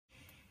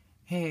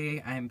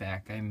Hey, I'm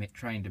back. I'm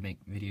trying to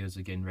make videos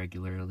again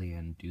regularly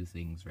and do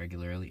things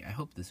regularly. I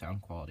hope the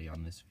sound quality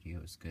on this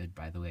video is good,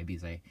 by the way,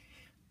 because I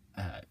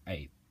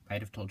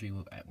might have told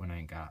you when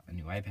I got a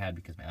new iPad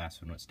because my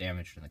last one was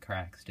damaged in the car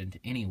accident.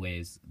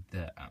 Anyways,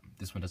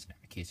 this one doesn't have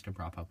a case to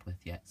prop up with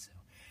yet, so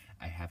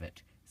I have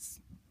it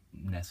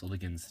nestled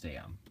against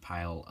a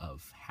pile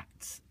of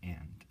hats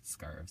and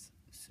scarves.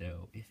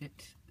 So if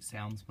it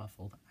sounds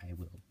muffled, I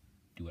will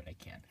do what I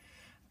can.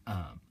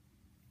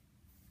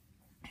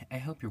 I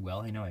hope you're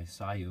well. I know I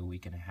saw you a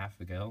week and a half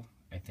ago,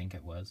 I think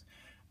it was.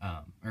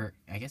 Or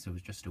I guess it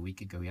was just a week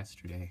ago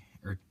yesterday,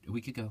 or a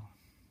week ago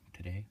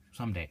today,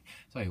 someday.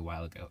 I saw you a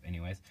while ago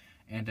anyways.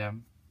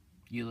 And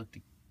you looked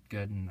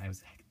good and I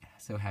was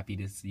so happy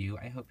to see you.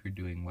 I hope you're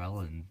doing well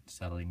and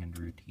settling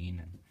into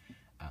routine, and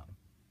I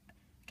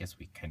guess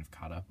we kind of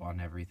caught up on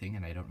everything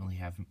and I don't really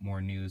have more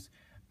news.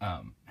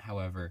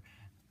 However,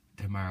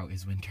 tomorrow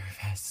is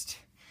Winterfest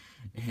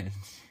and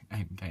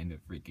I'm kind of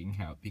freaking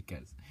out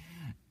because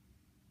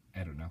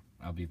I don't know,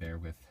 I'll be there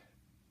with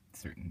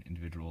certain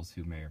individuals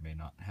who may or may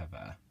not have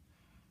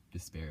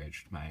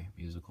disparaged my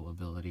musical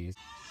abilities.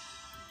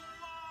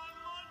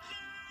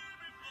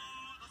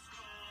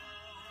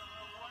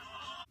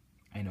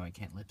 I know I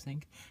can't lip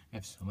sync. I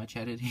have so much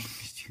editing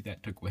to do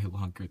that. Took way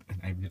longer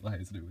than I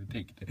realized it would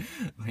take to,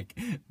 like,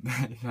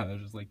 I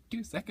was just like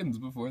 2 seconds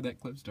before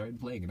that clip started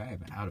playing and I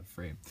am out of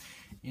frame.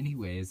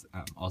 Anyways,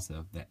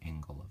 also the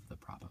angle of the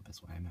prop up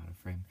is why I'm out of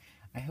frame.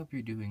 I hope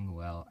you're doing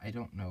well. I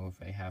don't know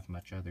if I have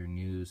much other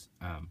news.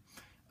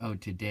 Oh,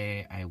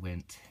 today I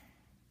went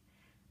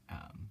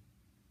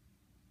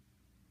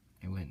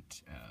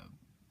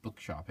book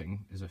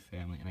shopping as a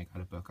family and I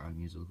got a book on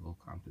musical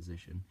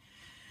composition,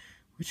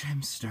 which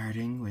I'm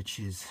starting, which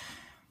is,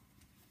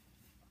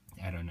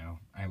 I don't know,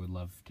 I would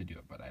love to do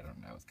it, but I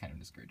don't know, it's kind of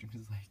discouraging,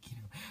 because like,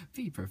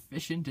 be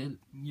proficient at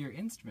your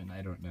instrument,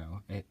 I don't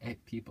know,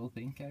 people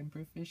think I'm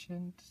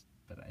proficient,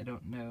 but I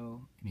don't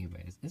know.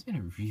 Anyways, it's been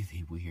a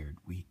really weird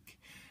week.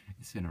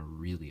 It's been a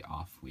really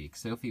off week.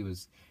 Sophie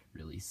was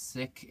really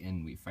sick,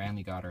 and we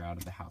finally got her out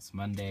of the house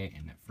Monday,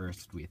 and at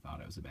first we thought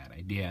it was a bad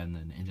idea, and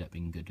then it ended up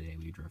being a good day.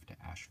 We drove to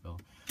Asheville,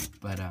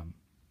 but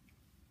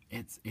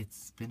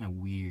it's been a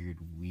weird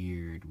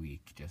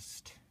week.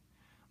 Just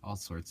all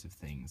sorts of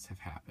things have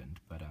happened,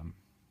 but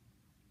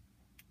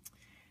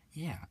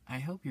yeah, I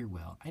hope you're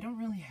well. I don't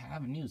really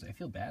have news. I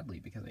feel badly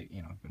because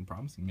I've been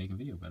promising to make a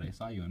video, but I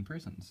saw you in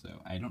person,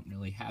 so I don't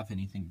really have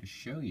anything to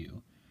show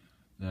you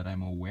that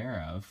I'm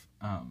aware of.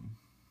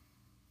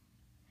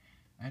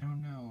 I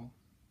don't know.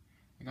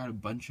 I got a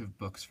bunch of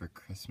books for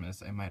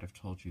Christmas. I might have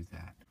told you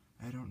that.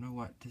 I don't know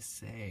what to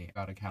say. I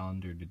got a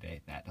calendar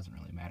today. That doesn't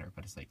really matter,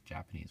 but it's like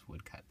Japanese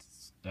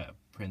woodcuts,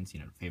 prints,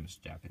 famous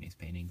Japanese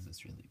paintings.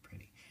 It's really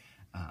pretty.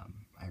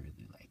 I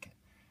really like it.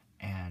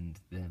 And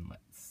then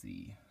let's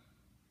see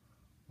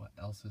what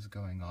else is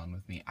going on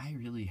with me. I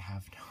really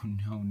have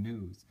no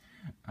news.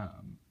 I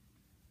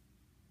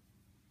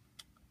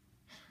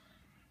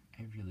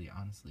really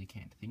honestly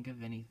can't think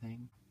of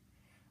anything.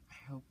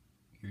 I hope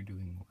you're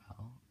doing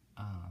well.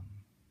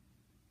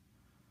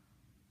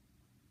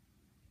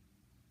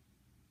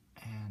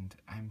 And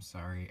I'm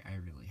sorry, I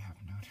really have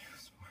no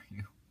news for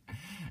you.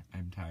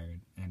 I'm tired,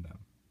 and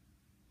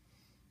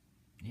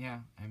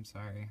yeah, I'm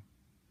sorry.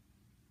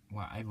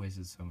 Wow, I've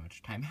wasted so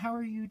much time. How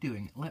are you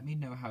doing? Let me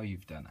know how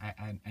you've done.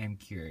 I'm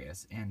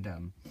curious, and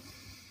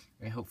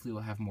I hopefully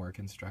will have more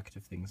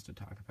constructive things to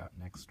talk about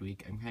next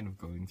week. I'm kind of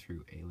going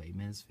through a Les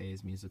Mis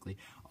phase musically.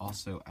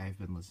 Also, I've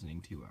been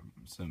listening to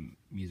some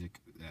music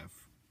a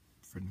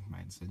friend of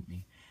mine sent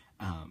me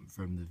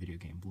from the video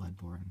game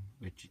Bloodborne,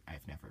 which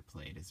I've never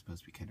played. It's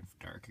supposed to be kind of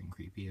dark and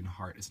creepy and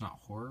hard. It's not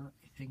horror,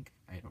 I think.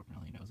 I don't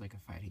really know. It's like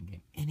a fighting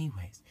game.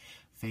 Anyways,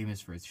 famous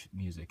for its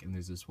music, and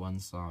there's this one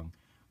song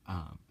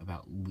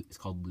it's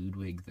called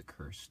Ludwig the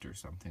Cursed or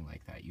something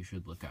like that. You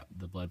should look up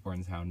the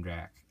Bloodborne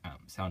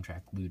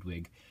soundtrack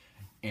Ludwig,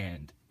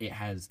 and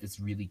it's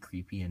really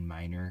creepy and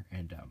minor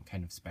and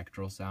kind of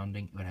spectral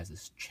sounding. It has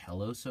this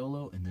cello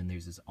solo, and then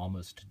there's this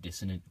almost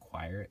dissonant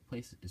choir it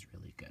plays. It's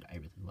really good. I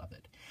really love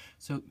it.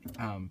 So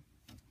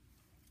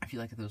if you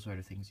like those sort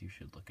of things, you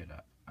should look it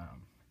up.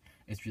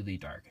 It's really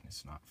dark and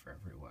it's not for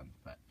everyone,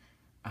 but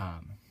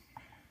I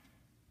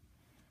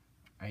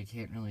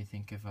can't really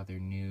think of other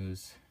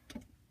news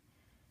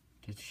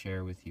to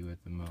share with you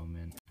at the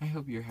moment. I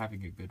hope you're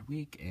having a good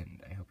week,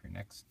 and I hope your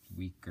next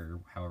week or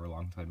however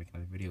long till I make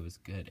another video is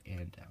good,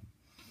 and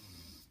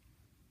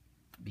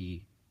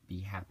be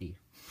happy.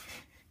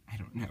 I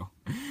don't know.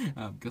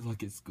 Good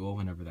luck at school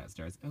whenever that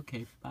starts.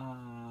 Okay,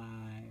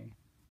 bye.